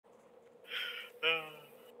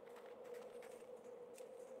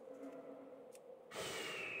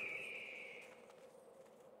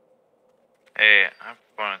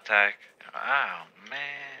airborne attack. Oh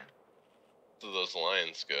man. Where do those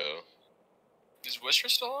lions go? Is Wisher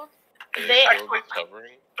still on? Are They still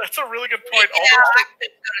recovering? That's a really good point. Yeah, I could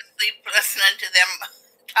go to sleep listening to them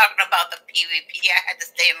talking about the PvP. I had to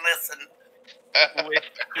stay and listen.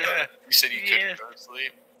 You said you couldn't go to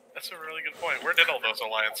sleep. That's a really good point. Where did all those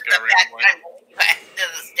alliance go But that randomly? time, I had to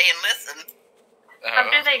stay and listen.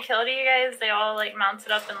 After they killed you guys, they all like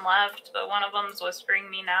mounted up and left, but one of them's whispering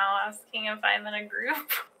me now, asking if I'm in a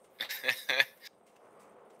group.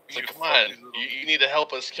 It's like, come on, you need to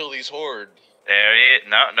help us kill these horde. There he is.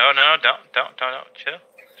 No, don't. Chill.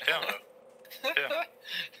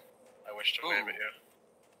 I wish to wave at you.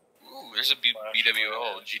 Ooh, there's a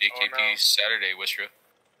BWL GDKP Saturday, Wisher.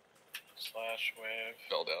 Slash wave.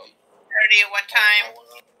 Fell down. 30 at what time?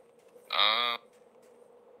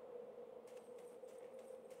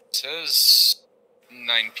 It says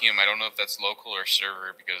 9 p.m. I don't know if that's local or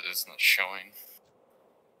server because it's not showing.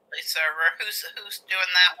 The server. Who's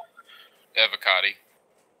doing that one? Avocado.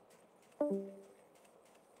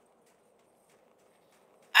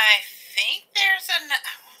 I think there's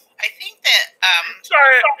I think that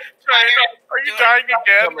Giant, are you dying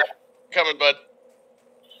again? Coming, bud.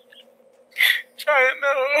 Giant,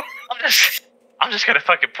 no. I'm just gonna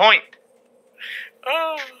fucking point.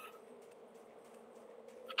 Oh,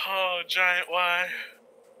 Giant, why?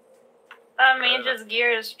 Mage's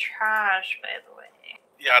gear is trash, by the way.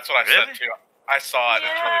 Yeah, that's what I said too. I saw it.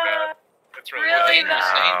 It's really bad. It's really Really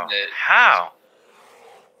bad. bad. How?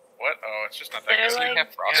 What? Oh, it's just not that They're good. like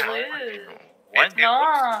have frost blue.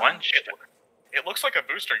 One shit. It looks like a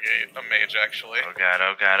booster gate, a mage actually. Oh god.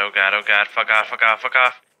 Fuck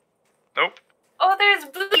off. Nope. Oh, there's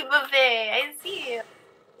Booty Buffet. I see you.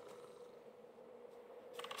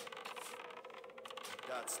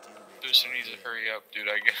 Booster needs to hurry up, dude.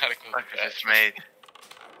 I gotta go. Fuck is this made?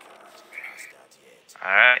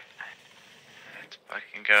 Alright. Let's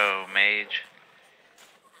fucking go, mage.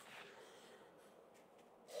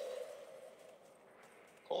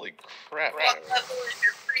 Holy crap. what level is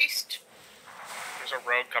your priest? There's a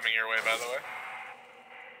rogue coming your way, by the way.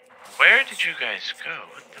 Where did you guys go?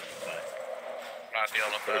 What the fuck? I'm not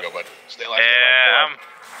dealing with There we that. go, bud. Stay alive. Yeah,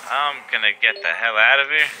 I'm gonna get the hell out of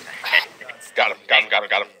here. Got him.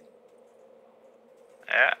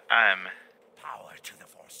 Yeah, I'm Power to the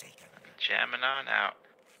Forsaken. jamming on out.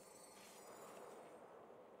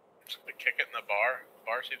 Just gonna kick it in the bar. The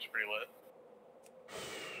bar seems pretty lit.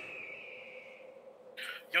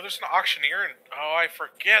 Yo, there's an auctioneer and I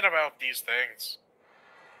forget about these things.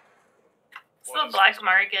 It's the black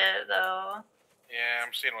market, though. Yeah,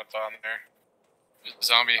 I'm seeing what's on there.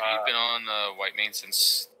 Zombie, have you been on White Main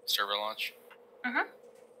since server launch? Mhm.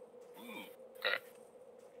 Ooh, okay.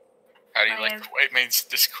 How do you like the White Main's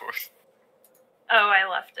Discord? Oh, I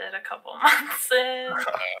left it a couple months in.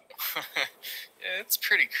 Yeah, it's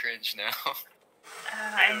pretty cringe now.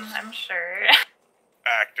 I'm sure.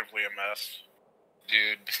 Actively a mess.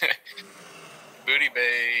 Dude, Booty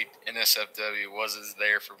Bay NSFW was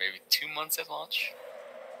there for maybe 2 months at launch.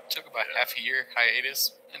 Took about half a year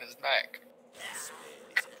hiatus and is back.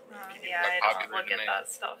 Yeah, I don't look at that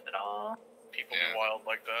stuff at all. People be wild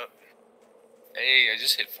like that. Hey, I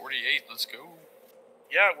just hit 48. Let's go.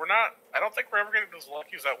 Yeah, we're not. I don't think we're ever going to be as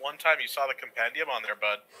lucky as that one time you saw the compendium on there,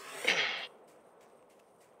 bud.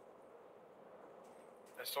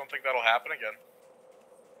 I just don't think that'll happen again.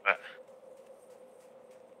 What?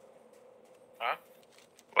 Huh?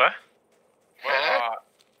 What? Well,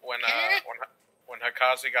 when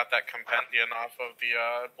Hakazi got that compendium off of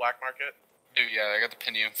the black market. Dude, yeah, I got the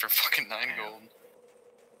pendium for fucking 9 gold.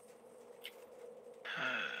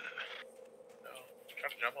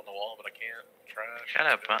 Trying to jump on the wall, but I can't. Trash. Got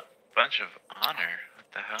a bunch of honor.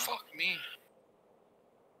 What the hell? Fuck me.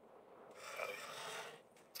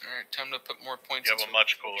 Alright, time to put more points. You have a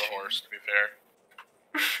much cooler horse, to be fair.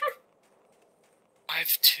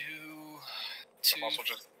 5-2. I'm also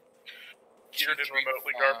just geared in 2, 3,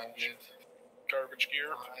 remotely 5, garbage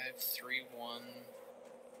gear. 5-3-1.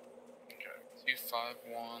 Okay.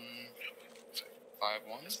 2-5-1.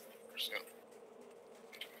 5-1.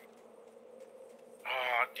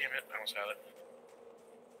 Ah, damn it! I almost had it.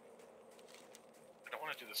 I don't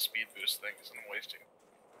want to do the speed boost thing because I'm wasting.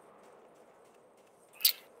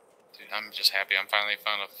 Dude, I'm just happy I'm finally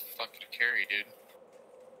found a fucking carry, dude.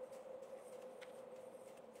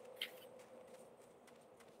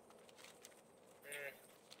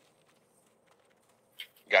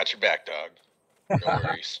 Got your back, dog. No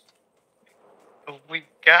worries. We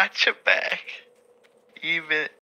got you back. Even